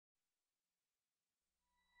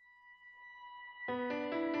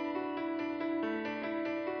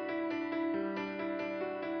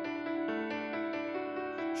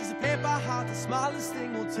Paper heart, the smallest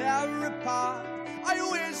thing will tear her apart. I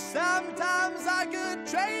wish sometimes I could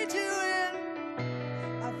trade you in.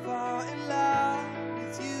 I fall in love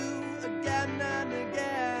with you again and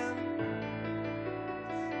again.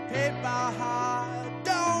 Paper heart,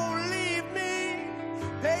 don't leave me.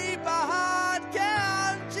 Paper heart,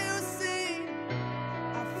 can't you see?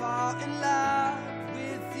 I fall in love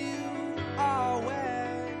with you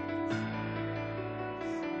always.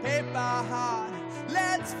 Paper heart,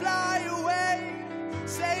 let's fly away.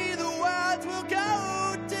 Say the words, we'll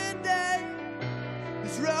go today.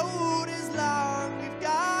 This road is long, we've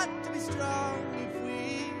got to be strong if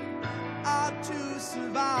we are to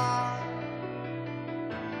survive.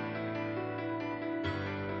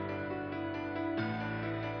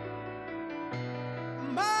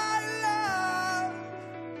 My love,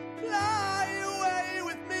 fly away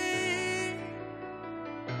with me.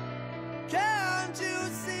 Can't you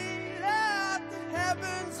see that the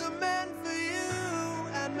heavens are meant for you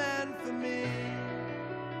and meant for me?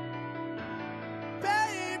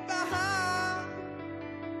 Paper heart,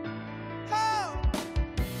 oh.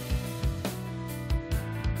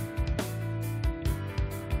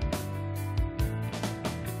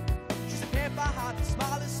 She's a paper heart, the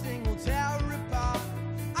smallest thing will tear her apart.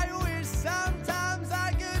 I wish sometimes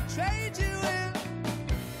I could trade you in.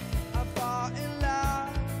 I fall in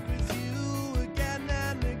love with you again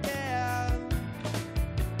and again.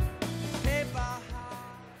 Paper heart.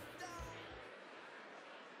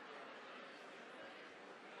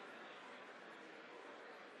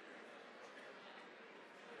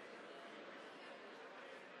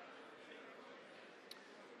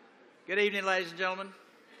 Good evening, ladies and gentlemen.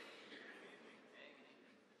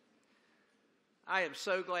 I am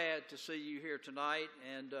so glad to see you here tonight,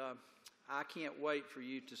 and I can't wait for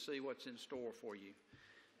you to see what's in store for you.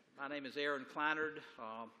 My name is Aaron Kleinard.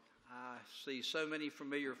 I see so many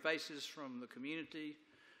familiar faces from the community,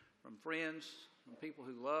 from friends, from people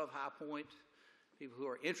who love High Point, people who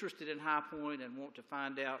are interested in High Point and want to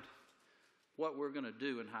find out what we're going to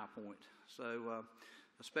do in High Point. So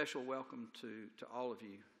a special welcome to all of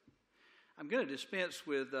you. I'm going to dispense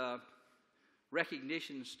with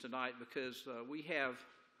recognitions tonight because we have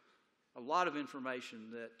a lot of information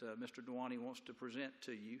that Mr. Duany wants to present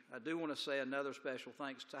to you. I do want to say another special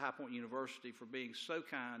thanks to High Point University for being so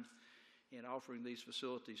kind in offering these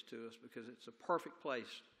facilities to us, because it's a perfect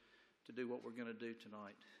place to do what we're going to do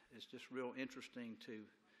tonight. It's just real interesting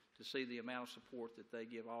to see the amount of support that they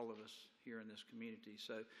give all of us here in this community.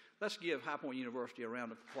 So let's give High Point University a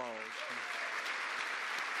round of applause.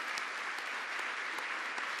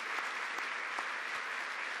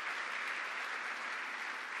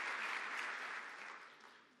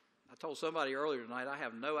 I told somebody earlier tonight, I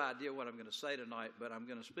have no idea what I'm going to say tonight, but I'm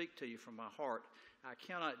going to speak to you from my heart. I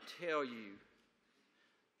cannot tell you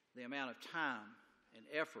the amount of time and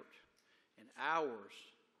effort and hours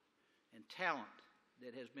and talent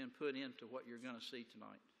that has been put into what you're going to see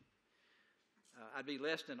tonight. I'd be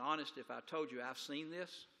less than honest if I told you I've seen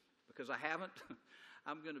this, because I haven't.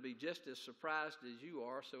 I'm going to be just as surprised as you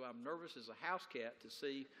are, so I'm nervous as a house cat to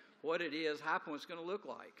see what it is High Point's going to look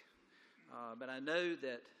like. But I know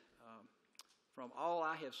that from all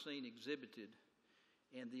I have seen exhibited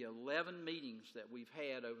in the 11 meetings that we've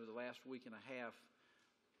had over the last week and a half,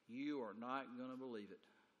 you are not going to believe it.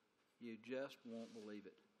 You just won't believe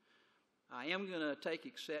it. I am going to take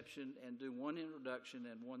exception and do one introduction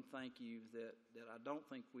and one thank you that I don't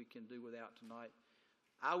think we can do without tonight.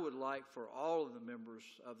 I would like for all of the members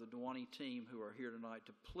of the Duany team who are here tonight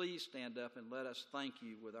to please stand up and let us thank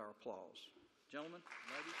you with our applause. Gentlemen,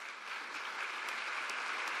 ladies.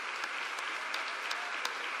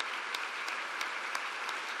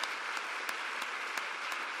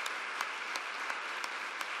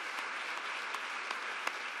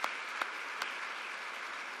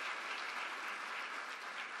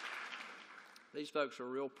 These folks are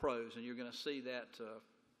real pros, and you're going to see that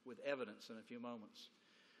with evidence in a few moments.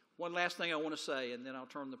 One last thing I want to say, and then I'll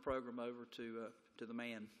turn the program over to the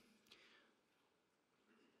man.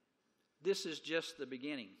 This is just the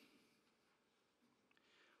beginning.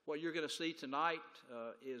 What you're going to see tonight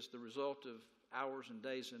is the result of hours and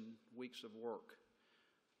days and weeks of work.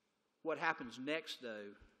 What happens next,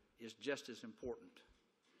 though, is just as important.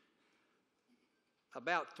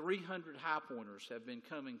 About 300 High Pointers have been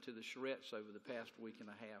coming to the charrettes over the past week and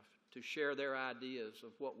a half to share their ideas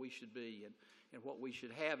of what we should be and what we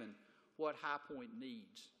should have and what High Point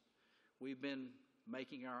needs. We've been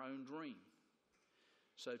making our own dream.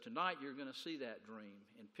 So tonight you're going to see that dream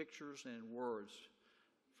in pictures and in words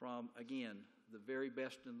from, again, the very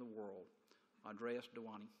best in the world, Andreas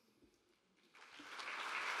Duany.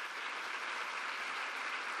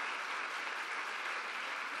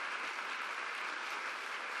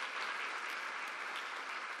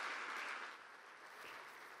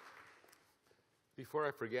 Before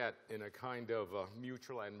I forget, in a kind of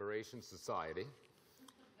mutual admiration society,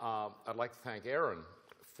 I'd like to thank Aaron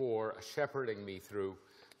for shepherding me through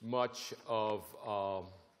much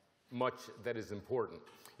that is important.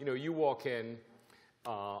 You know, you walk in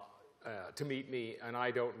to meet me, and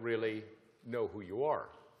I don't really know who you are.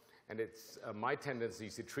 And it's my tendency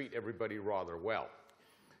is to treat everybody rather well.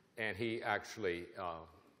 And he actually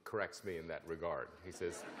corrects me in that regard. He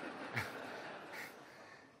says,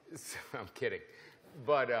 I'm kidding.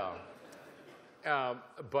 But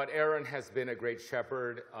Aaron has been a great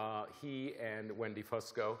shepherd. He and Wendy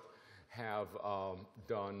Fusco have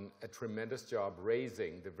done a tremendous job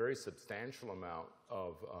raising the very substantial amount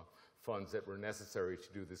of funds that were necessary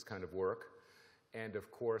to do this kind of work. And of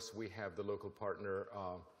course, we have the local partner,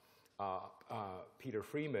 Peter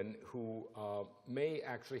Freeman, who may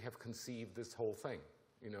actually have conceived this whole thing.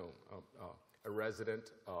 You know, a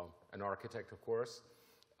resident, an architect, of course,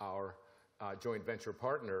 our joint venture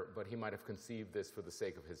partner, but he might have conceived this for the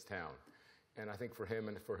sake of his town. And I think for him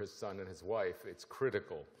and for his son and his wife, it's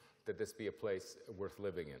critical that this be a place worth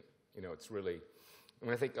living in. You know, it's really, and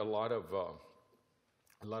I think a lot of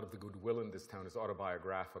the goodwill in this town is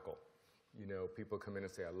autobiographical. You know, people come in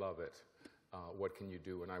and say, I love it. What can you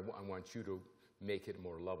do? And I want you to make it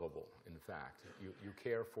more lovable, in fact. You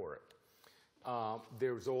care for it.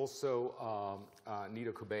 There's also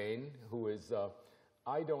Nito Cobain, who is,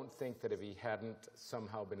 I don't think that if he hadn't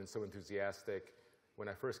somehow been so enthusiastic, when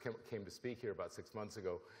I first came to speak here about 6 months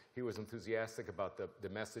ago, he was enthusiastic about the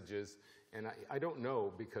messages. And I don't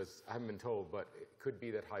know, because I haven't been told, but it could be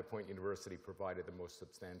that High Point University provided the most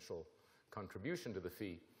substantial contribution to the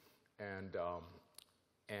fee. And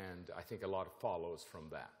I think a lot follows from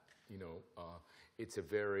that. You know, it's a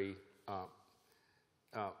very,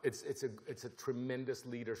 it's a tremendous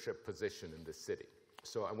leadership position in this city.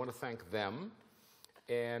 So I want to thank them.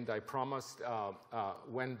 And I promised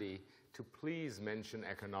Wendy to please mention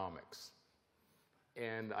economics.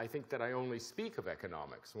 And I think that I only speak of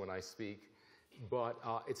economics when I speak, but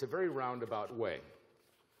it's a very roundabout way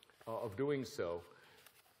of doing so.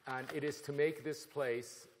 And it is to make this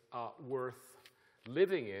place worth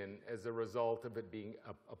living in as a result of it being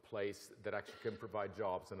a place that actually can provide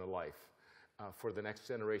jobs and a life for the next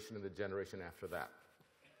generation and the generation after that.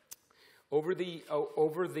 Over the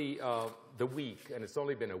week, and it's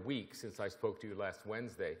only been a week since I spoke to you last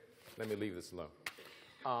Wednesday. Let me leave this alone.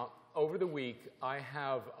 Over the week, I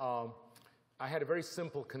had a very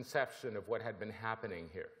simple conception of what had been happening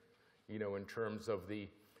here, you know, in terms of the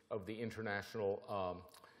international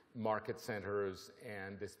market centers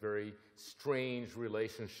and this very strange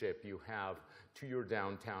relationship you have to your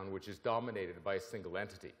downtown, which is dominated by a single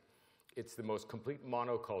entity. It's the most complete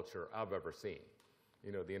monoculture I've ever seen.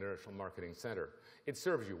 You know, the International Marketing Center. It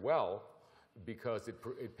serves you well because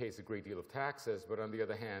it pays a great deal of taxes, but on the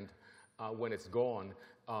other hand, when it's gone,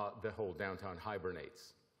 the whole downtown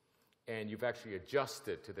hibernates. And you've actually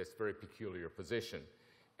adjusted to this very peculiar position.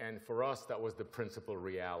 And for us, that was the principal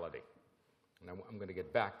reality. And I'm going to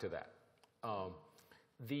get back to that.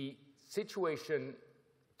 The situation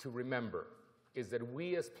to remember is that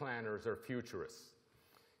we as planners are futurists.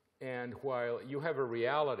 And while you have a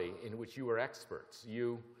reality in which you are experts,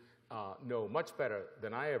 you know much better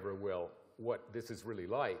than I ever will what this is really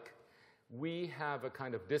like, we have a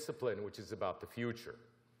kind of discipline which is about the future.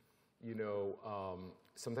 You know,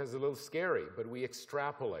 sometimes a little scary, but we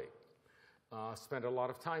extrapolate. Spend a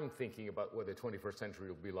lot of time thinking about what the 21st century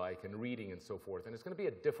will be like and reading and so forth. And it's going to be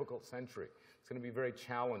a difficult century. It's going to be very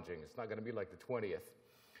challenging. It's not going to be like the 20th.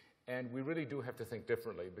 And we really do have to think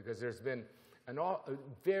differently because there's been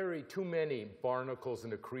too many barnacles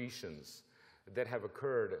and accretions that have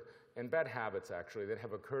occurred, and bad habits actually, that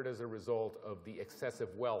have occurred as a result of the excessive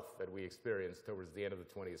wealth that we experienced towards the end of the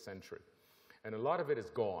 20th century. And a lot of it is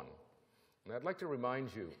gone. And I'd like to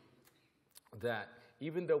remind you that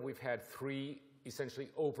even though we've had 3 essentially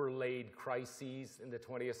overlaid crises in the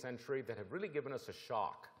 20th century that have really given us a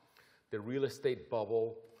shock, the real estate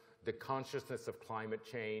bubble, the consciousness of climate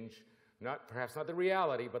change, perhaps not the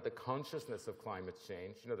reality, but the consciousness of climate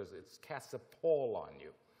change. You know, it casts a pall on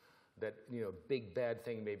you that, you know, big bad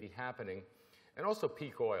thing may be happening. And also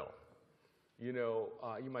peak oil. You know,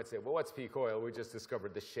 you might say, well, what's peak oil? We just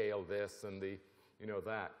discovered the shale this and the, you know,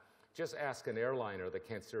 that. Just ask an airliner that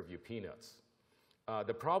can't serve you peanuts.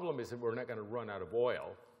 The problem is that we're not going to run out of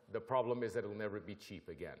oil. The problem is that it'll never be cheap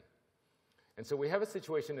again. And so we have a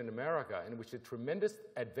situation in America in which a tremendous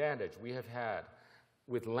advantage we have had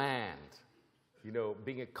with land, you know,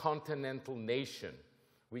 being a continental nation.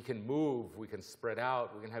 We can move, we can spread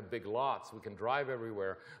out, we can have big lots, we can drive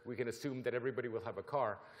everywhere, we can assume that everybody will have a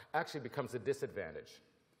car, actually becomes a disadvantage.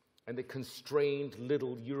 And the constrained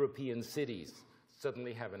little European cities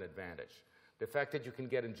suddenly have an advantage. The fact that you can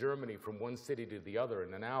get in Germany from one city to the other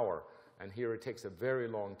in an hour, and here it takes a very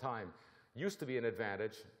long time, used to be an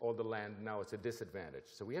advantage. All the land, now it's a disadvantage.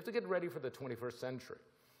 So we have to get ready for the 21st century.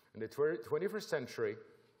 In the 21st century,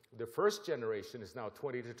 the first generation is now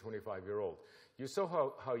 20 to 25-year-old. You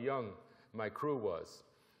saw how young my crew was.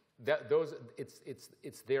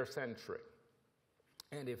 It's their century.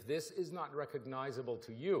 And if this is not recognizable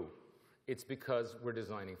to you, it's because we're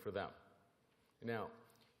designing for them. Now,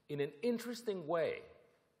 in an interesting way,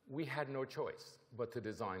 we had no choice but to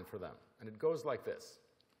design for them. And it goes like this.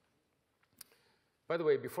 By the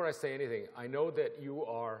way, before I say anything, I know that you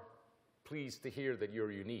are pleased to hear that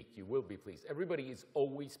you're unique. You will be pleased. Everybody is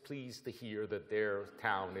always pleased to hear that their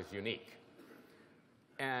town is unique.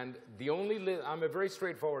 And I'm a very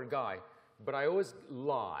straightforward guy, but I always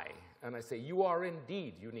lie. And I say, you are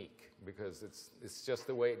indeed unique, because it's just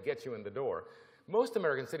the way it gets you in the door. Most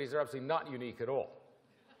American cities are absolutely not unique at all.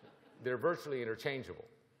 They're virtually interchangeable.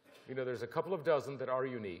 You know, there's a couple of dozen that are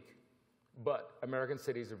unique, but American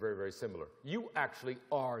cities are very, very similar. You actually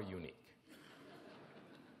are unique,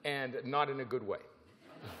 and not in a good way.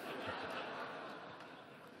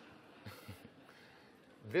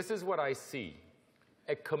 This is what I see.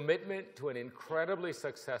 A commitment to an incredibly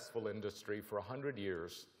successful industry for 100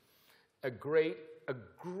 years, a great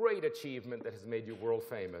achievement that has made you world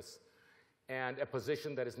famous, and a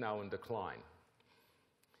position that is now in decline.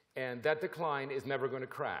 And that decline is never going to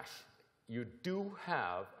crash. You do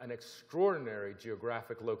have an extraordinary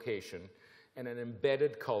geographic location and an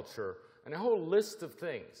embedded culture and a whole list of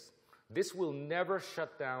things. This will never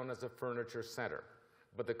shut down as a furniture center,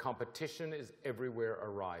 but the competition is everywhere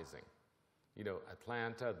arising. You know,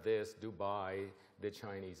 Atlanta, this, Dubai, the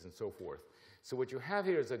Chinese, and so forth. So what you have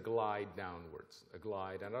here is a glide downwards, a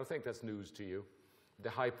glide, and I don't think that's news to you. The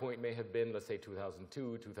high point may have been, let's say,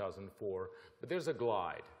 2002, 2004, but there's a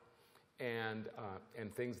glide, and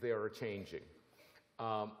things there are changing.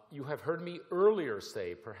 You have heard me earlier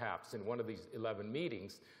say, perhaps, in one of these 11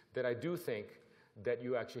 meetings, that I do think that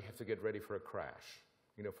you actually have to get ready for a crash,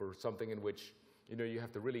 you know, for something in which, you know, you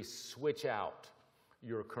have to really switch out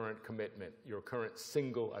your current commitment, your current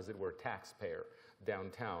single, as it were, taxpayer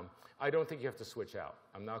downtown. I don't think you have to switch out.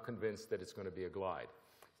 I'm now convinced that it's going to be a glide.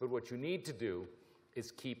 But what you need to do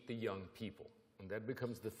is keep the young people, and that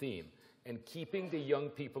becomes the theme. And keeping the young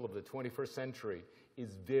people of the 21st century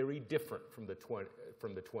is very different from the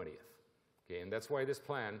 20th. Okay, and that's why this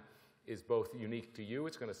plan is both unique to you,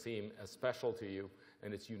 it's going to seem as special to you,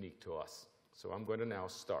 and it's unique to us. So I'm going to now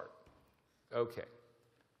start. Okay.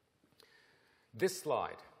 This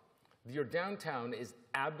slide. Your downtown is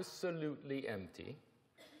absolutely empty.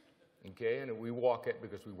 Okay, and we walk it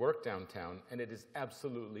because we work downtown, and it is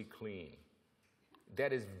absolutely clean.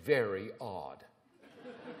 That is very odd.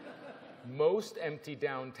 Most empty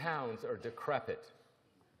downtowns are decrepit.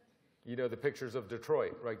 You know the pictures of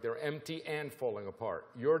Detroit, right? They're empty and falling apart.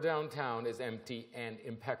 Your downtown is empty and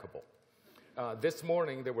impeccable. This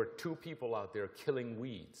morning, there were 2 people out there killing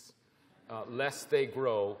weeds, lest they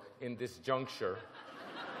grow in this juncture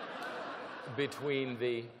between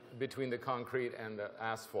the concrete and the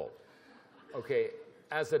asphalt. Okay,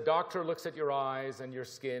 as a doctor looks at your eyes and your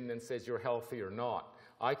skin and says you're healthy or not,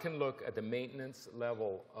 I can look at the maintenance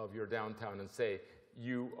level of your downtown and say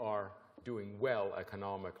you are doing well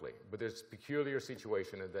economically. But there's a peculiar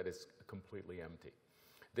situation that is completely empty.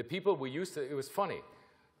 The people we used to, it was funny,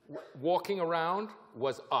 walking around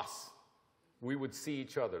was us. We would see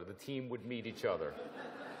each other. The team would meet each other.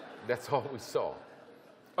 That's all we saw.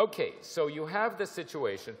 Okay, so you have this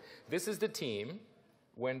situation. This is the team,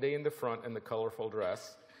 Wendy in the front in the colorful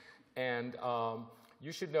dress. And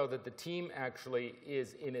you should know that the team actually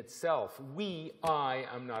is in itself. I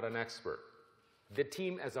am not an expert. The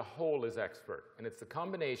team as a whole is expert. And it's the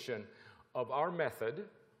combination of our method,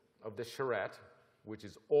 of the charrette, which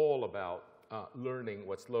is all about learning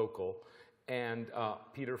what's local, and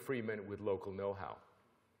Peter Freeman with local know-how.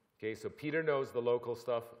 Okay, so Peter knows the local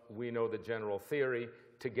stuff. We know the general theory.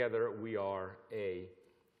 Together, we are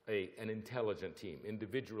an intelligent team.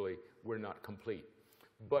 Individually, we're not complete.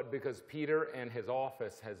 But because Peter and his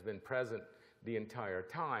office has been present the entire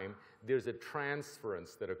time, there's a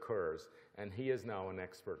transference that occurs, and he is now an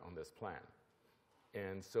expert on this plan.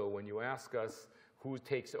 And so when you ask us who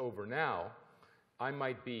takes over now, I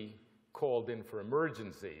might be called in for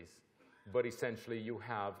emergencies, but essentially you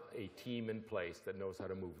have a team in place that knows how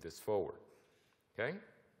to move this forward. Okay?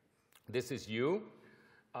 This is you.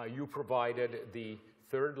 You provided the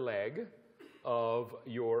third leg of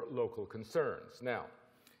your local concerns. Now,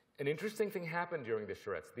 An interesting thing happened during the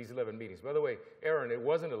charrettes, these 11 meetings. By the way, Aaron, it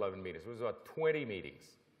wasn't 11 meetings. It was about 20 meetings.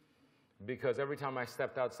 Because every time I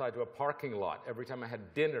stepped outside to a parking lot, every time I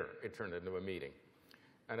had dinner, it turned into a meeting.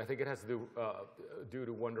 And I think it has to do due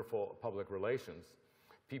to wonderful public relations.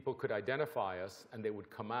 People could identify us, and they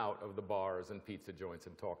would come out of the bars and pizza joints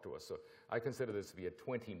and talk to us. So I consider this to be a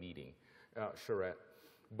 20-meeting charrette.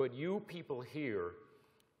 But you people here,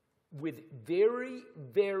 with very,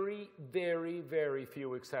 very, very, very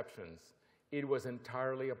few exceptions, it was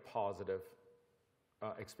entirely a positive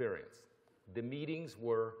experience. The meetings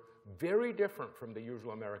were very different from the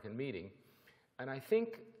usual American meeting. And I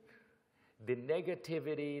think the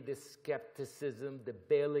negativity, the skepticism, the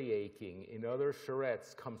belly aching in other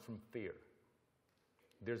charrettes comes from fear.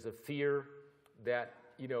 There's a fear that,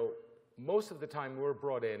 you know, most of the time we're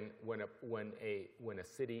brought in when a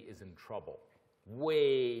city is in trouble.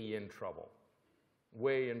 Way in trouble.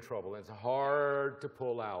 Way in trouble. And it's hard to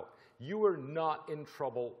pull out. You are not in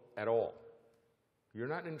trouble at all. You're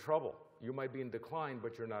not in trouble. You might be in decline,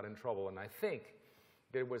 but you're not in trouble. And I think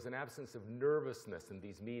there was an absence of nervousness in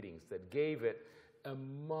these meetings that gave it a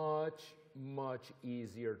much, much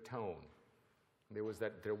easier tone.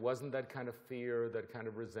 There wasn't that kind of fear, that kind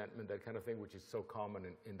of resentment, that kind of thing which is so common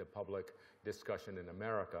in the public discussion in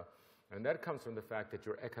America. And that comes from the fact that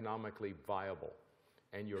you're economically viable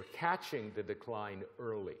and you're catching the decline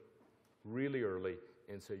early, really early,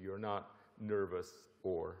 and so you're not nervous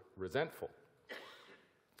or resentful.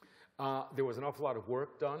 There was an awful lot of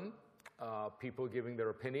work done, people giving their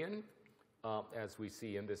opinion, as we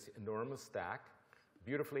see in this enormous stack,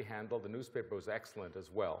 beautifully handled. The newspaper was excellent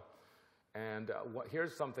as well. And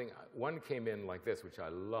here's something, one came in like this, which I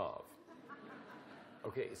love.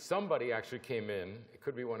 Okay, somebody actually came in, it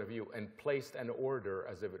could be one of you, and placed an order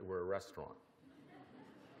as if it were a restaurant.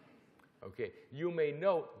 Okay, you may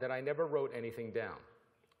note that I never wrote anything down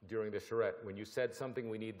during the charrette. When you said something,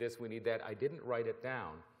 we need this, we need that, I didn't write it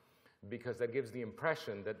down because that gives the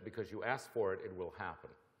impression that because you ask for it, it will happen.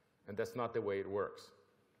 And that's not the way it works.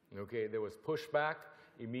 Okay, there was pushback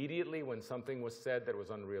immediately when something was said that was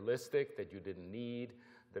unrealistic, that you didn't need,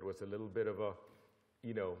 that was a little bit of a,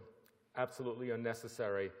 you know, absolutely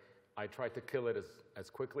unnecessary. I tried to kill it as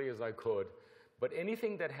quickly as I could, but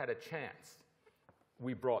anything that had a chance,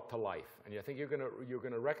 we brought to life. And I think you're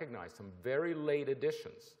gonna recognize some very late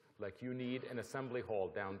additions, like you need an assembly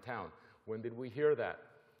hall downtown. When did we hear that?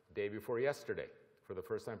 Day before yesterday, for the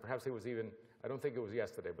first time. Perhaps it was even, I don't think it was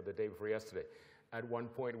yesterday, but the day before yesterday. At one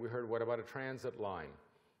point we heard, what about a transit line?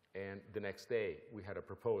 And the next day we had a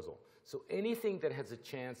proposal. So anything that has a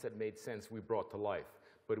chance that made sense, we brought to life.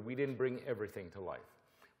 But we didn't bring everything to life.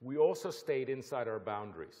 We also stayed inside our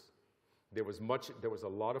boundaries. There was a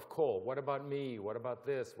lot of call. What about me? What about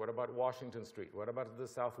this? What about Washington Street? What about the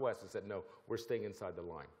Southwest? I said, no, we're staying inside the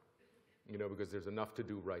line, you know, because there's enough to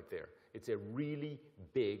do right there. It's a really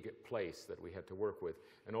big place that we had to work with.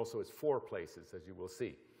 And also it's 4 places, as you will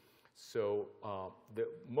see. So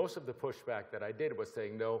most of the pushback that I did was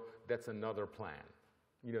saying, no, that's another plan.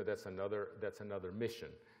 You know, that's another mission.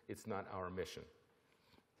 It's not our mission.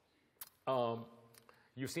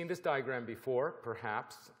 You've seen this diagram before,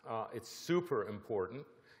 perhaps. It's super important.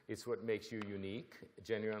 It's what makes you unique,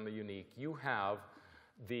 genuinely unique. You have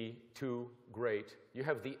the you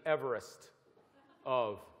have the Everest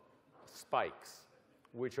of spikes,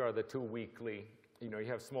 which are the 2 weekly, you know, you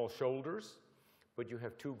have small shoulders, but you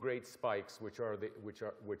have 2 great spikes, which are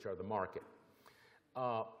the market.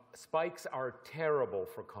 Spikes are terrible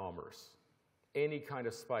for commerce. Any kind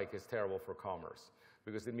of spike is terrible for commerce,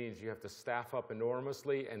 because it means you have to staff up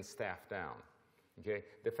enormously and staff down. Okay,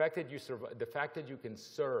 the fact that you can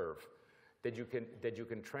serve, that you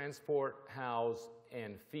can transport, house,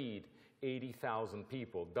 and feed 80,000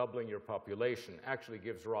 people, doubling your population, actually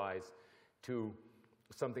gives rise to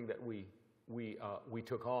something that we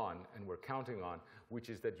took on and we're counting on, which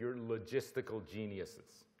is that you're logistical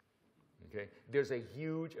geniuses. Okay, there's a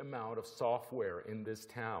huge amount of software in this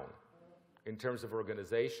town, in terms of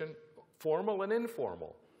organization. Formal and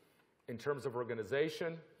informal. In terms of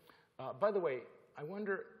organization, by the way, I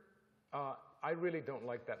wonder, I really don't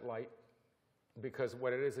like that light, because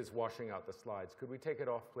what it is washing out the slides. Could we take it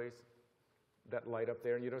off, please? That light up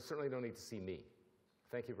there, and you certainly don't need to see me.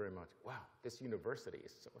 Thank you very much. Wow, this university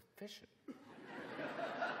is so efficient.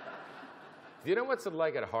 Do you know what's it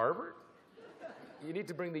like at Harvard? You need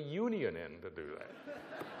to bring the union in to do that.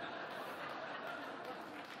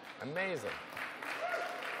 Amazing.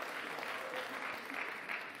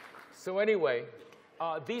 So anyway,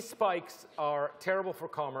 these spikes are terrible for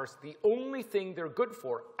commerce. The only thing they're good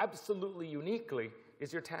for, absolutely uniquely,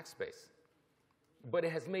 is your tax base. but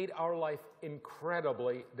it has made our life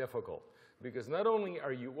incredibly difficult, because not only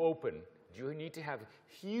are you open, you need to have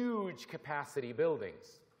huge capacity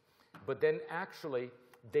buildings, but then actually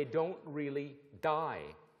they don't really die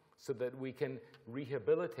so that we can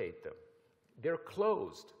rehabilitate them. They're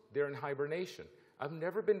closed. They're in hibernation. I've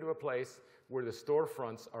never been to a place where the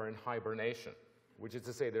storefronts are in hibernation, which is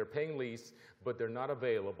to say they're paying lease, but they're not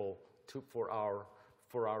available for our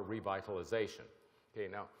revitalization. Okay,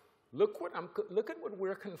 now look at what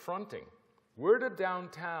we're confronting. We're the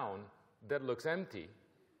downtown that looks empty,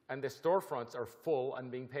 and the storefronts are full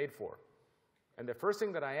and being paid for. And the first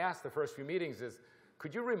thing that I ask the first few meetings is,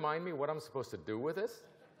 could you remind me what I'm supposed to do with this?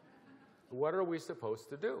 What are we supposed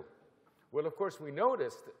to do? Well, of course, we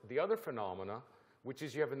noticed the other phenomena, which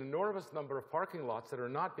is you have an enormous number of parking lots that are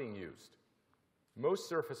not being used. Most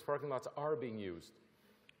surface parking lots are being used.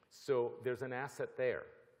 So there's an asset there.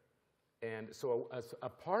 And so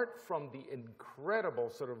apart from the incredible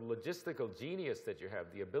sort of logistical genius that you have,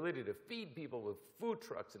 the ability to feed people with food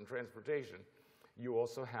trucks and transportation, you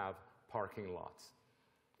also have parking lots.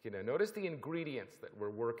 You know, notice the ingredients that we're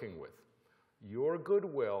working with. Your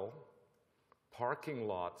goodwill, parking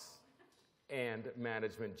lots, and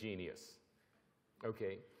management genius.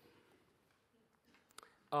 Okay.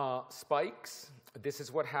 Spikes. This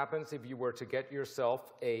is what happens if you were to get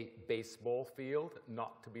yourself a baseball field,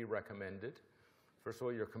 not to be recommended. First of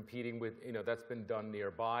all, you're competing with, that's been done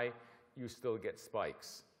nearby. You still get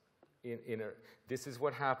spikes. This is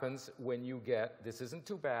what happens when you get, this isn't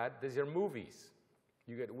too bad, these are movies.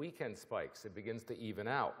 You get weekend spikes. It begins to even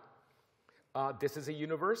out. This is a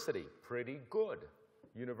university. Pretty good.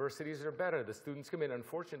 Universities are better. The students come in.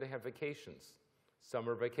 Unfortunately, they have vacations,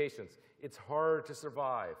 summer vacations. It's hard to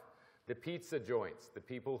survive. The pizza joints, the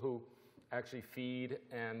people who actually feed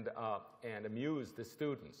and amuse the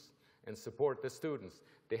students and support the students,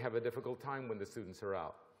 they have a difficult time when the students are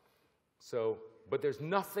out. So, but there's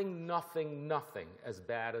nothing as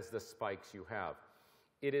bad as the spikes you have.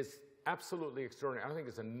 It is absolutely extraordinary. I don't think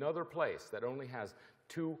there's another place that only has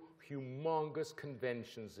 2 humongous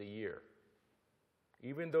conventions a year.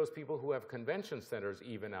 Even those people who have convention centers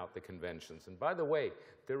even out the conventions. And by the way,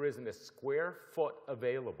 there isn't a square foot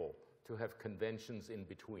available to have conventions in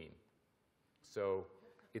between. So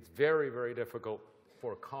it's very, very difficult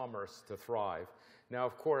for commerce to thrive. Now,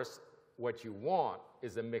 of course, what you want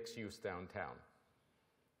is a mixed-use downtown.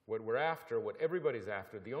 What we're after, what everybody's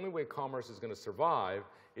after, the only way commerce is going to survive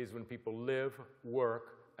is when people live,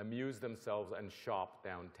 work, amuse themselves, and shop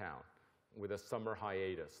downtown with a summer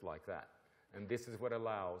hiatus like that. And this is what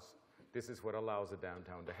allows a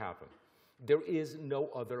downtown to happen. There is no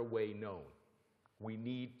other way known. We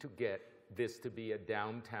need to get this to be a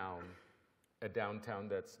downtown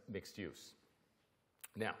that's mixed use.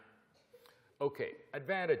 Now, okay,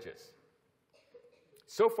 advantages.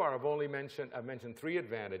 So far, I've mentioned 3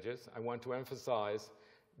 advantages. I want to emphasize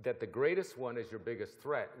that the greatest one is your biggest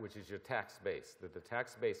threat, which is your tax base, that the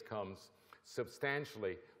tax base comes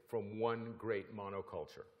substantially from one great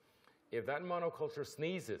monoculture. If that monoculture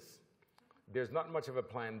sneezes, there's not much of a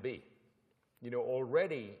plan B.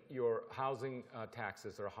 Already your housing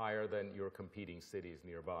taxes are higher than your competing cities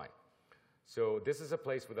nearby. So this is a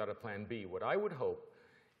place without a plan B. What I would hope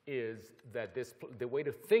is that the way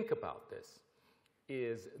to think about this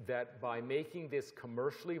is that by making this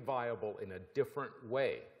commercially viable in a different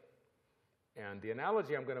way, and the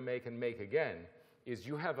analogy I'm going to make again, is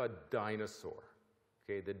you have a dinosaur.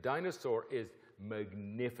 Okay, the dinosaur is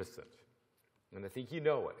magnificent. And I think you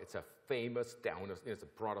know it. It's a famous dinosaur. It's a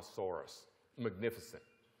brontosaurus. Magnificent.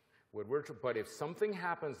 But if something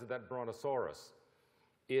happens to that brontosaurus,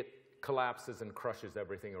 it collapses and crushes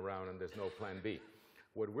everything around, and there's no plan B.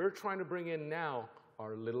 What we're trying to bring in now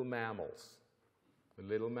are little mammals.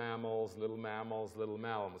 Little mammals, little mammals, little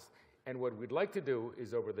mammals. And what we'd like to do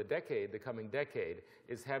is over the coming decade,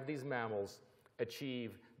 is have these mammals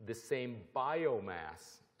achieve the same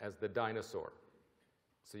biomass as the dinosaur.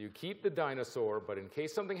 So you keep the dinosaur, but in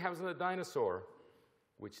case something happens to the dinosaur,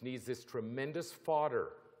 which needs this tremendous fodder,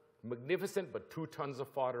 magnificent, but 2 tons of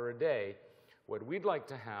fodder a day, what we'd like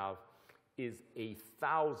to have is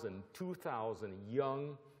 1,000, 2,000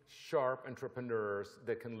 young, sharp entrepreneurs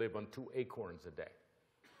that can live on 2 acorns a day.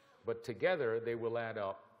 But together, they will add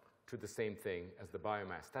up to the same thing as the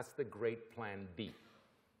biomass. That's the great plan B.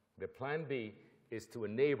 The plan B is to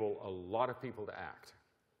enable a lot of people to act.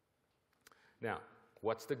 Now,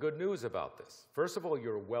 what's the good news about this? First of all,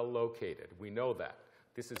 you're well located. We know that.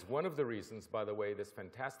 This is one of the reasons, by the way, this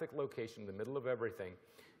fantastic location in the middle of everything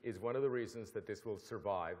is one of the reasons that this will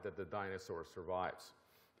survive, that the dinosaur survives.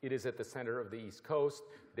 It is at the center of the East Coast.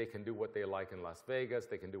 They can do what they like in Las Vegas.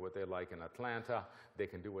 They can do what they like in Atlanta. They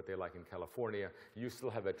can do what they like in California. You still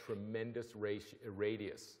have a tremendous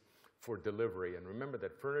radius for delivery. And remember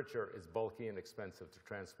that furniture is bulky and expensive to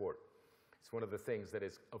transport. It's one of the things that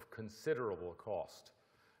is of considerable cost.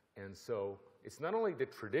 And so it's not only the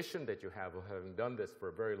tradition that you have of having done this for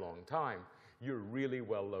a very long time, you're really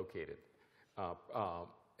well located.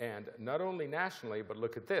 And not only nationally, but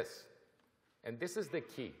look at this. And this is the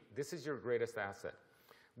key. This is your greatest asset.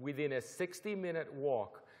 Within a 60-minute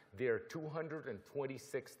walk, there are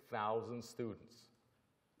 226,000 students.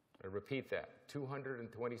 I repeat that,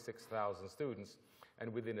 226,000 students.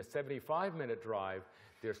 And within a 75-minute drive,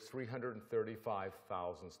 there's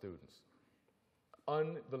 335,000 students.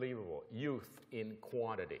 Unbelievable. Youth in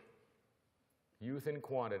quantity. Youth in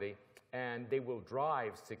quantity. And they will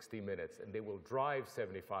drive 60 minutes, and they will drive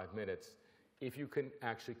 75 minutes if you can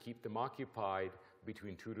actually keep them occupied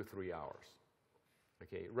between 2 to 3 hours.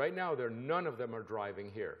 Okay, right now, none of them are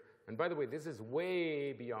driving here. And by the way, this is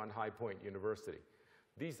way beyond High Point University.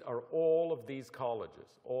 These are all of these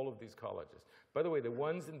colleges, all of these colleges. By the way, the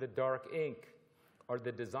ones in the dark ink are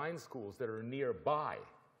the design schools that are nearby.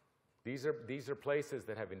 These are places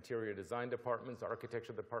that have interior design departments,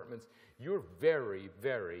 architecture departments. You're very,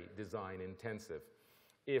 very design intensive.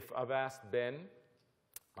 If I've asked Ben,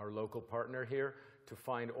 our local partner here, to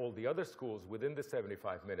find all the other schools within the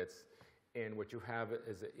 75 minutes, and what you have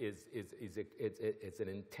is an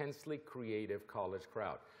intensely creative college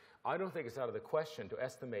crowd. I don't think it's out of the question to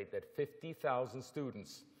estimate that 50,000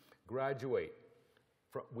 students graduate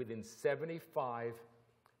within 75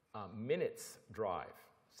 minutes drive.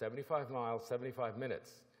 75 miles, 75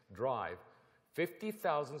 minutes drive.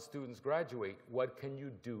 50,000 students graduate. What can you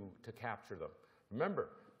do to capture them? Remember,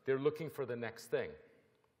 they're looking for the next thing.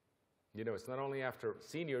 You know, it's not only after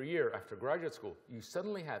senior year, after graduate school, you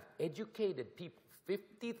suddenly have educated people,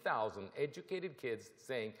 50,000 educated kids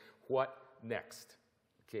saying, what next?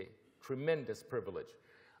 Okay, tremendous privilege.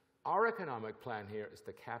 Our economic plan here is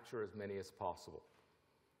to capture as many as possible,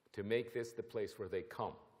 to make this the place where they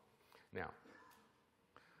come. Now,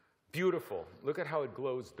 beautiful. Look at how it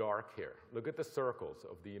glows dark here. Look at the circles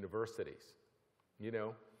of the universities. You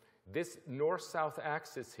know, this north-south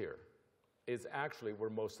axis here is actually where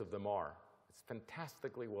most of them are. It's a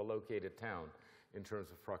fantastically well-located town in terms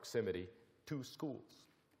of proximity to schools.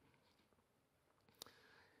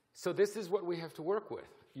 So this is what we have to work with.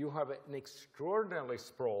 You have an extraordinarily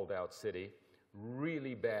sprawled out city.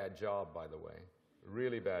 Really bad job, by the way.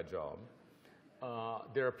 Really bad job.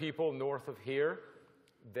 There are people north of here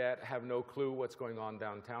that have no clue what's going on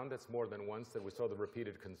downtown. That's more than once that we saw the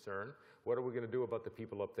repeated concern. What are we going to do about the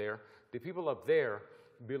people up there? The people up there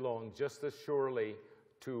belong just as surely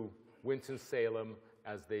to Winston-Salem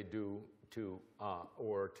as they do to,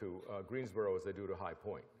 Greensboro as they do to High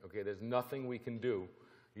Point. Okay, there's nothing we can do.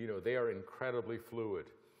 You know, they are incredibly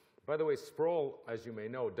fluid. By the way, sprawl, as you may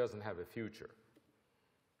know, doesn't have a future.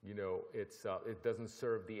 You know, it doesn't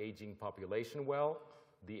serve the aging population well.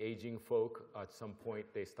 The aging folk, at some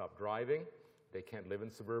point, they stop driving. They can't live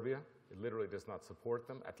in suburbia. It literally does not support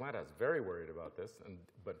them. Atlanta is very worried about this,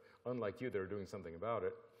 but unlike you, they're doing something about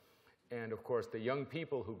it. And of course, the young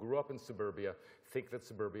people who grew up in suburbia think that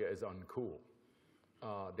suburbia is uncool.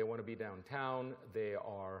 They want to be downtown. They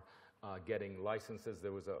are getting licenses.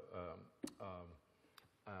 There was a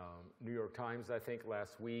New York Times, I think,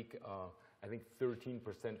 last week, I think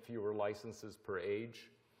 13% fewer licenses per age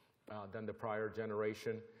than the prior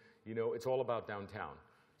generation. You know, it's all about downtown.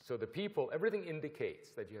 So the people, everything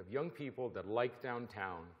indicates that you have young people that like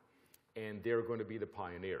downtown, and they're going to be the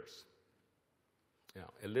pioneers. Now,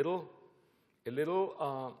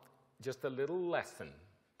 just a little lesson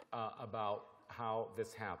about how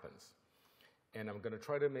this happens. And I'm going to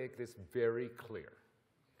try to make this very clear.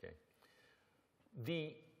 Okay?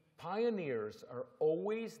 The pioneers are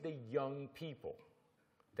always the young people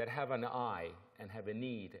that have an eye and have a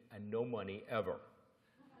need and no money ever.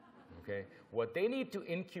 Okay? What they need to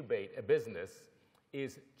incubate a business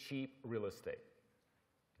is cheap real estate.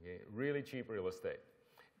 Okay? Really cheap real estate.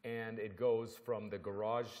 And it goes from the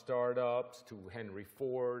garage startups to Henry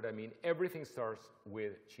Ford. I mean, everything starts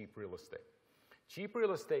with cheap real estate. Cheap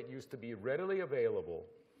real estate used to be readily available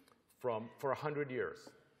for 100 years.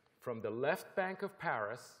 From the left bank of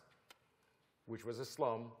Paris, which was a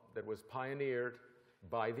slum that was pioneered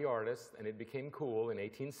by the artists, and it became cool in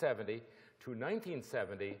 1870, to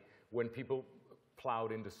 1970, when people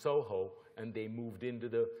plowed into Soho and they moved into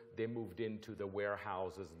the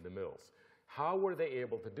warehouses and the mills. How were they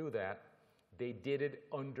able to do that? They did it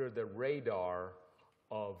under the radar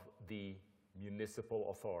of the municipal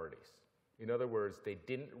authorities. In other words, they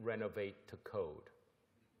didn't renovate to code.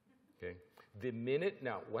 Okay? The minute,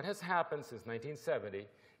 now, what has happened since 1970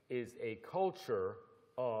 is a culture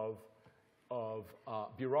of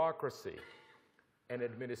bureaucracy and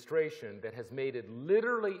administration that has made it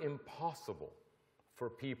literally impossible for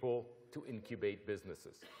people to incubate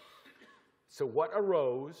businesses. So what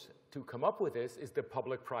arose to come up with this is the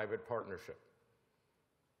public-private partnership.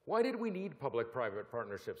 Why did we need public-private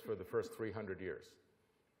partnerships for the first 300 years?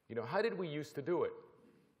 You know, how did we used to do it?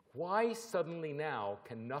 Why suddenly now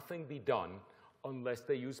can nothing be done unless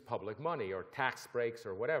they use public money or tax breaks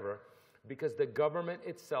or whatever? Because the government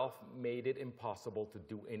itself made it impossible to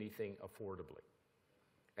do anything affordably.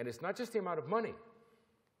 And it's not just the amount of money.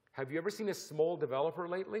 Have you ever seen a small developer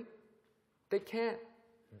lately? They can't.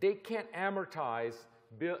 They can't amortize,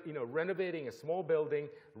 renovating a small building,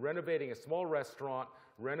 renovating a small restaurant,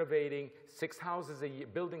 renovating 6 houses a year,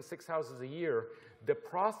 building 6 houses a year. The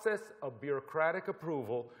process of bureaucratic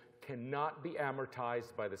approval cannot be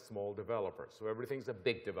amortized by the small developer. So everything's a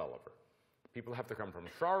big developer. People have to come from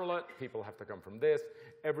Charlotte. People have to come from this.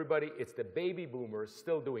 Everybody, it's the baby boomers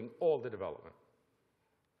still doing all the development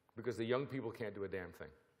because the young people can't do a damn thing.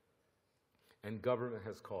 And government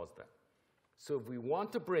has caused that. So if we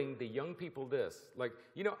want to bring the young people this, like,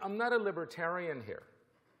 you know, I'm not a libertarian here,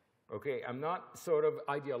 okay? I'm not sort of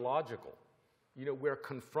ideological. You know, we're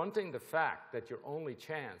confronting the fact that your only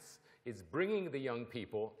chance is bringing the young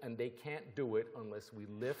people, and they can't do it unless we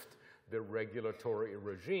lift the regulatory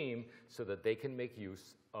regime so that they can make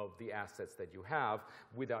use of the assets that you have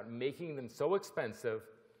without making them so expensive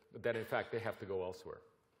that, in fact, they have to go elsewhere.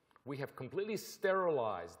 We have completely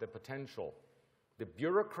sterilized the potential. The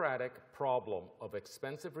bureaucratic problem of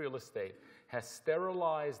expensive real estate has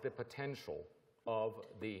sterilized the potential of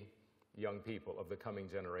the young people, of the coming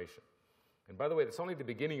generation. And by the way, that's only the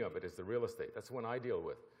beginning of it, is the real estate. That's the one I deal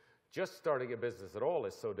with. Just starting a business at all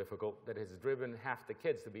is so difficult that it's driven half the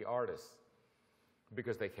kids to be artists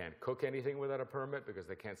because they can't cook anything without a permit, because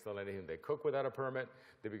they can't sell anything they cook without a permit,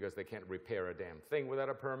 because they can't repair a damn thing without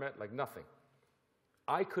a permit, like nothing.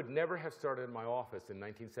 I could never have started my office in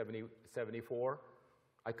 1974.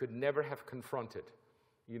 I could never have confronted,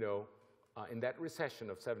 you know, in that recession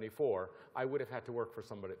of 74, I would have had to work for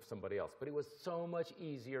somebody else. But it was so much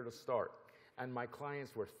easier to start. And my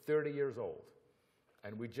clients were 30 years old.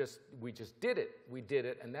 And we just did it. We did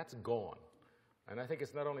it, and that's gone. And I think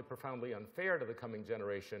it's not only profoundly unfair to the coming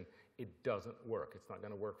generation, it doesn't work. It's not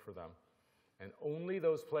going to work for them. And only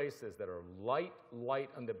those places that are light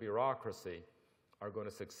on the bureaucracy are going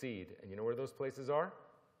to succeed. And you know where those places are?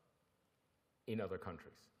 In other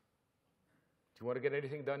countries. Do you want to get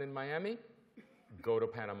anything done in Miami? Go to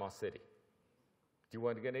Panama City. Do you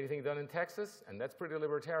want to get anything done in Texas? And that's pretty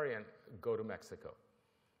libertarian. Go to Mexico.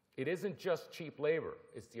 It isn't just cheap labor.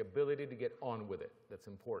 It's the ability to get on with it that's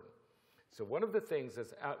important. So one of the things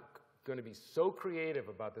that's going to be so creative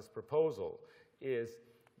about this proposal is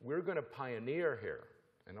we're going to pioneer here.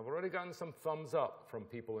 And I've already gotten some thumbs up from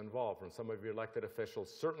people involved, from some of your elected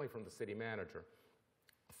officials, certainly from the city manager.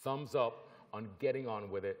 Thumbs up on getting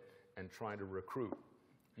on with it and trying to recruit,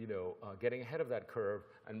 you know, getting ahead of that curve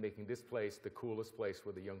and making this place the coolest place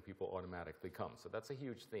where the young people automatically come. So that's a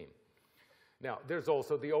huge theme. Now, there's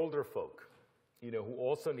also the older folk, you know, who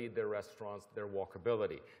also need their restaurants, their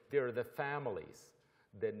walkability. There are the families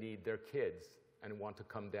that need their kids and want to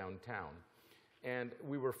come downtown. And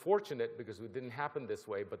we were fortunate because it didn't happen this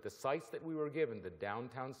way, but the sites that we were given, the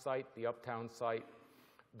downtown site, the uptown site,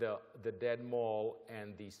 the Dead Mall,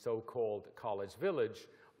 and the so-called College Village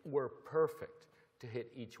were perfect to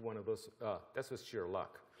hit each one of those. This was sheer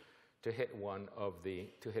luck to hit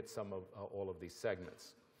some of all of these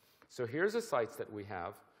segments. So here's the sites that we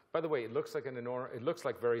have. By the way, it looks like it looks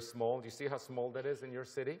like very small. Do you see how small that is in your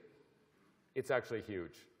city? It's actually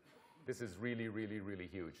huge. This is really, really, really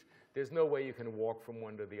huge. There's no way you can walk from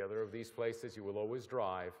one to the other of these places. You will always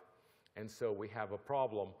drive. And so we have a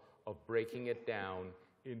problem of breaking it down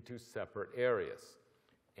into separate areas.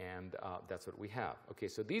 And that's what we have. Okay,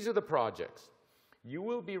 so these are the projects. You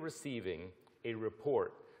will be receiving a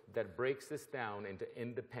report that breaks this down into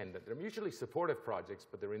independent. They're mutually supportive projects,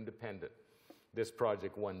 but they're independent. This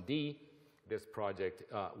project 1D, this project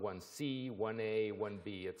 1C, 1A,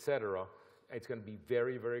 1B, etc. It's going to be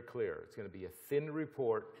very, very clear. It's going to be a thin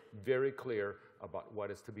report, very clear about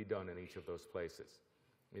what is to be done in each of those places.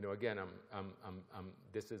 You know, again,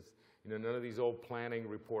 this is, you know, none of these old planning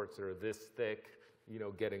reports are this thick, you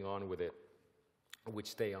know, getting on with it, which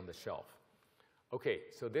stay on the shelf. Okay,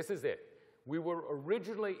 so this is it.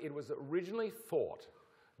 It was originally thought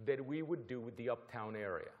that we would do the uptown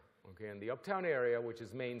area. Okay, and the uptown area, which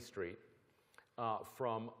is Main Street,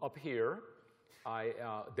 from up here,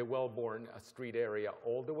 the Wellborn Street area,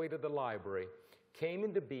 all the way to the library, came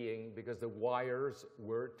into being because the wires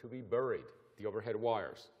were to be buried, the overhead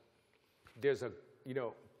wires. There's a,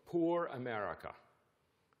 poor America.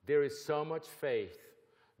 There is so much faith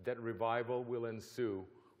that revival will ensue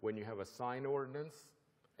when you have a sign ordinance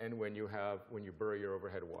and when you bury your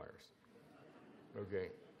overhead wires. Okay.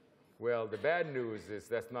 Well, the bad news is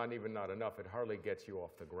that's not enough. It hardly gets you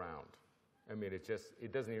off the ground. I mean,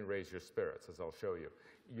 it doesn't even raise your spirits, as I'll show you.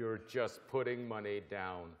 You're just putting money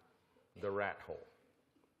down the rat hole,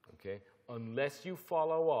 okay? Unless you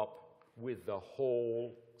follow up with the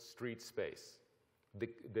whole street space,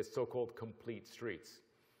 the so-called complete streets.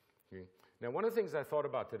 Okay? Now, one of the things I thought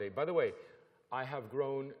about today, by the way,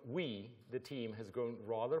 the team has grown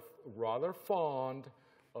rather fond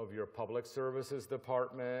of your public services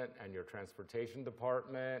department and your transportation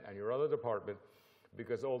department and your other department,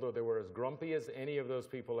 because although they were as grumpy as any of those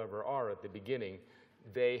people ever are at the beginning,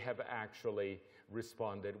 they have actually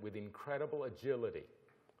responded with incredible agility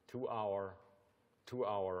to our,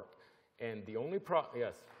 and the only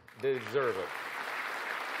yes, they deserve it.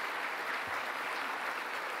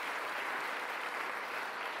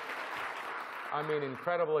 I mean,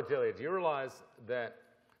 incredible agility. Do you realize that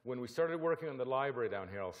when we started working on the library down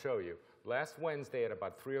here, I'll show you, last Wednesday at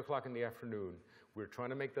about 3 o'clock in the afternoon, we were trying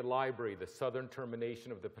to make the library the southern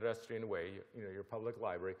termination of the pedestrian way, your public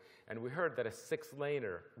library, and we heard that a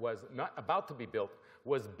 6-laner was not about to be built,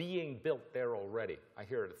 was being built there already. I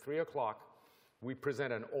hear it at 3 o'clock. We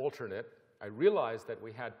present an alternate. I realized that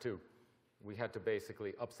we had to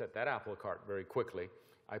basically upset that apple cart very quickly.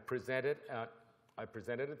 I presented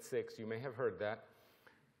at 6. You may have heard that.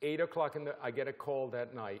 8 o'clock I get a call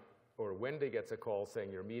that night, or Wendy gets a call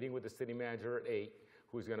saying you're meeting with the city manager at 8,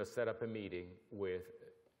 who's going to set up a meeting with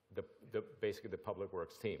basically the public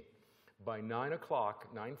works team. By 9 o'clock,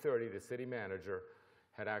 9:30, the city manager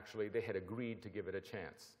had agreed to give it a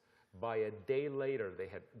chance. By a day later,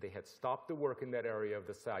 they had stopped the work in that area of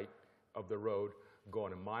the site, of the road,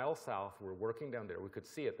 going a mile south. We're working down there. We could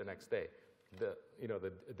see it the next day.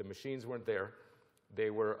 The machines weren't there. They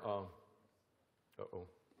were,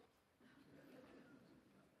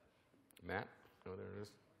 Matt? Oh, there it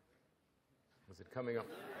is. Was it coming up?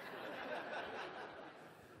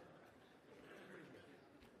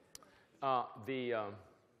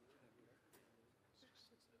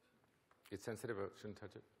 It's sensitive, I shouldn't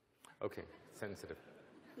touch it? Okay, sensitive.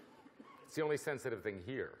 It's the only sensitive thing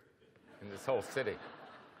here in this whole city.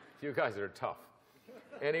 You guys are tough.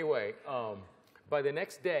 Anyway, by the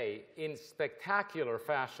next day, in spectacular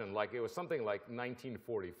fashion, like it was something like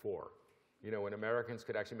 1944, when Americans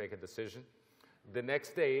could actually make a decision. The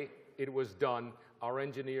next day, it was done. Our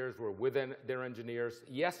engineers were with their engineers.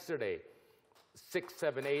 Yesterday, 6,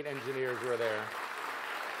 7, 8 engineers were there.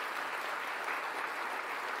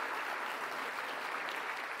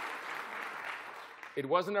 It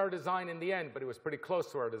wasn't our design in the end, but it was pretty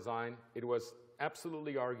close to our design. It was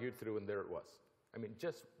absolutely argued through, and there it was. I mean,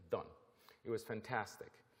 just done. It was fantastic.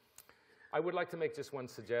 I would like to make just one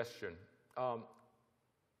suggestion.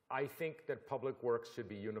 I think that public works should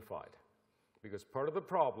be unified, because part of the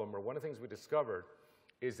problem, or one of the things we discovered,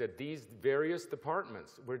 is that these various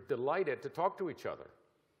departments were delighted to talk to each other.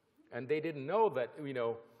 And they didn't know that,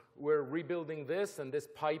 we're rebuilding this, and this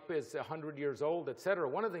pipe is 100 years old, et cetera.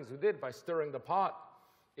 One of the things we did by stirring the pot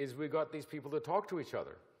is we got these people to talk to each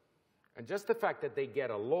other. And just the fact that they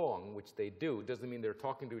get along, which they do, doesn't mean they're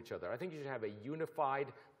talking to each other. I think you should have a unified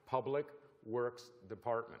public works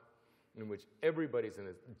department in which everybody's in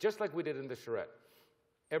it, just like we did in the charrette.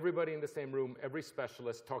 Everybody in the same room, every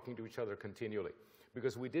specialist talking to each other continually.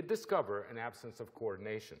 Because we did discover an absence of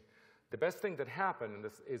coordination. The best thing that happened in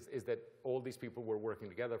this is that all these people were working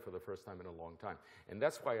together for the first time in a long time. And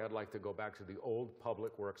that's why I'd like to go back to the old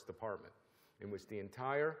public works department, in which the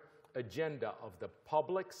entire agenda of the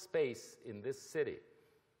public space in this city,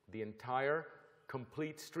 the entire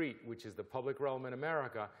complete street, which is the public realm in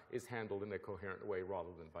America, is handled in a coherent way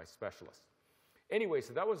rather than by specialists. Anyway,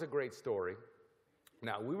 so that was a great story.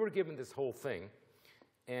 Now, we were given this whole thing,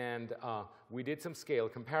 and we did some scale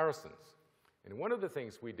comparisons. And one of the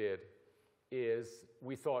things we did is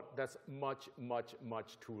we thought that's much, much,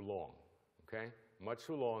 much too long, okay? Much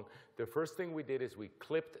too long. The first thing we did is we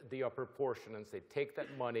clipped the upper portion and said, take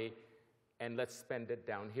that money and let's spend it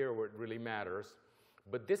down here where it really matters.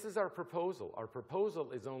 But this is our proposal. Our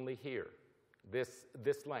proposal is only here, this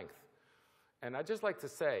length. And I'd just like to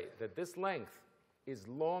say that this length is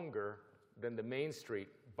longer than the main street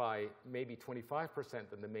by maybe 25%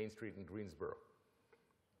 than the main street in Greensboro,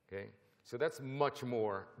 okay? So that's much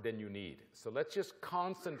more than you need. So let's just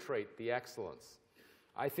concentrate the excellence.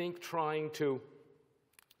 I think trying to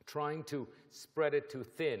spread it too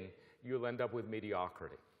thin, you'll end up with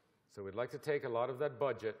mediocrity. So we'd like to take a lot of that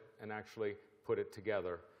budget and actually put it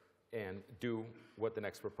together and do what the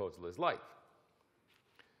next proposal is like.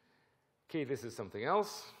 Okay, this is something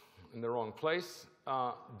else in the wrong place.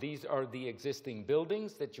 These are the existing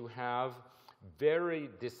buildings that you have, very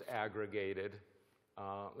disaggregated.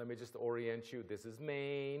 Let me just orient you. This is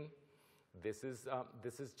Maine. This is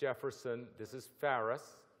Jefferson. This is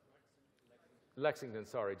Ferris. Lexington,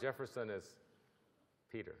 sorry. Jefferson is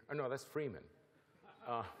Peter. Oh, no, that's Freeman.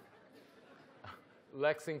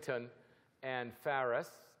 Lexington and Ferris,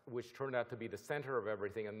 which turned out to be the center of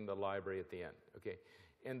everything, and then the library at the end. Okay.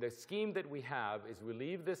 And the scheme that we have is we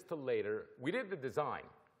leave this till later. We did the design.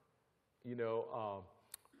 You know,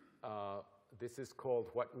 this is called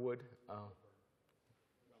what wood?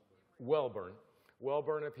 Wellburn.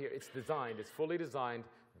 Wellburn up here. It's designed. It's fully designed.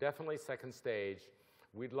 Definitely second stage.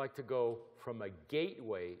 We'd like to go from a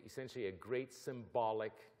gateway, essentially a great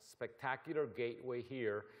symbolic, spectacular gateway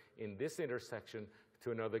here in this intersection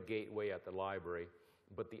to another gateway at the library.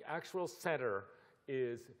 But the actual center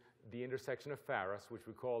is the intersection of Ferris, which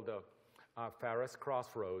we call the Ferris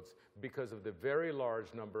Crossroads, because of the very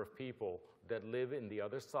large number of people that live in the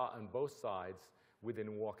other side, on both sides,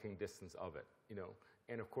 within walking distance of it. You know,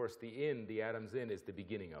 and of course the inn, the Adams Inn, is the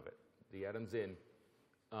beginning of it. The Adams Inn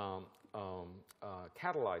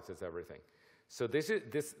catalyzes everything. So this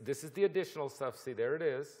is the additional stuff. See, there it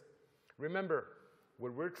is. Remember,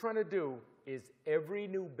 what we're trying to do is every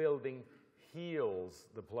new building heals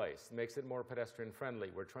the place, makes it more pedestrian friendly.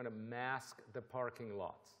 We're trying to mask the parking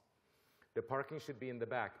lots. The parking should be in the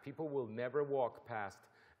back. People will never walk past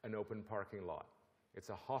an open parking lot. It's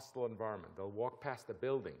a hostile environment. They'll walk past the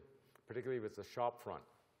building, particularly if it's a shop front.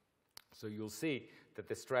 So you'll see that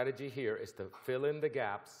the strategy here is to fill in the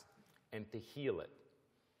gaps and to heal it.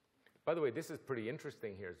 By the way, this is pretty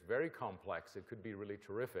interesting here. It's very complex. It could be really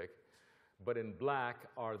terrific. But in black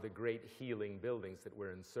are the great healing buildings that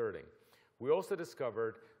we're inserting. We also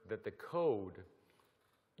discovered that the code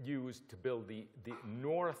used to build the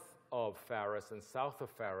north of Ferris and south of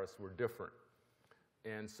Ferris were different.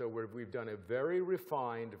 And so we've done a very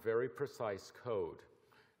refined, very precise code.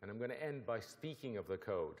 And I'm going to end by speaking of the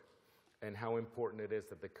code and how important it is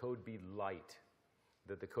that the code be light,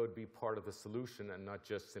 that the code be part of the solution and not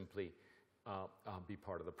just simply be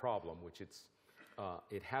part of the problem, which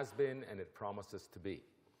it has been and it promises to be.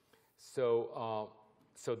 So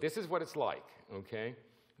this is what it's like, okay?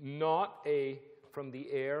 Not from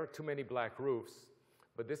the air, too many black roofs,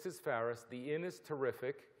 but this is Ferris. The inn is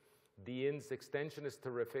terrific. The inn's extension is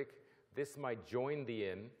terrific. This might join the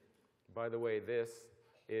inn. By the way, this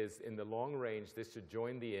is in the long range. This should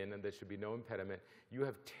join the inn, and there should be no impediment. You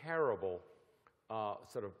have terrible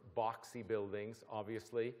sort of boxy buildings,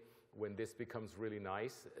 obviously. When this becomes really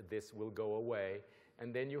nice, this will go away.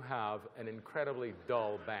 And then you have an incredibly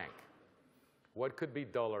dull bank. What could be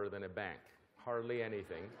duller than a bank? Hardly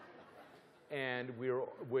anything. And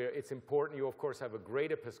it's important. You, of course, have a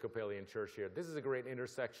great Episcopalian church here. This is a great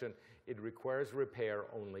intersection. It requires repair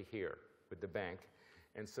only here with the bank.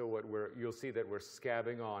 And so you'll see that we're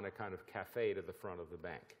scabbing on a kind of cafe to the front of the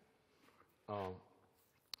bank.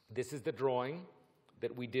 This is the drawing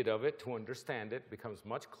that we did of it. To understand it becomes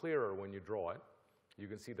much clearer when you draw it. You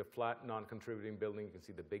can see the flat, non-contributing building. You can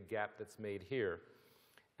see the big gap that's made here.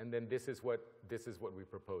 And then this is what we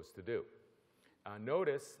propose to do.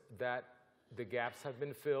 Notice that the gaps have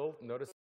been filled. Notice